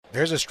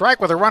There's a strike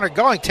with a runner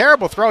going.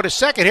 Terrible throw to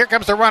second. Here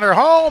comes the runner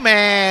home,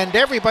 and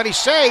everybody's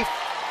safe.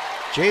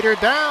 Jeter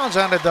Downs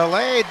on a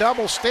delay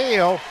double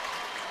steal.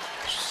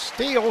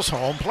 Steals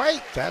home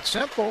plate. That's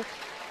simple.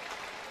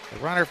 The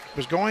runner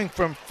was going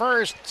from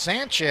first,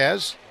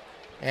 Sanchez,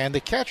 and the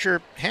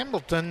catcher,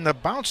 Hamilton,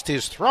 bounced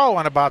his throw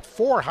on about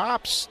 4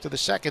 hops to the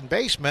second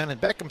baseman,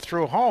 and Beckham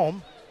threw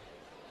home.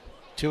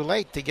 Too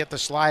late to get the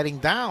sliding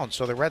down,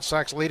 so the Red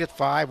Sox lead at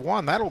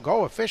 5-1. That'll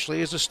go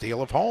officially as a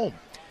steal of home.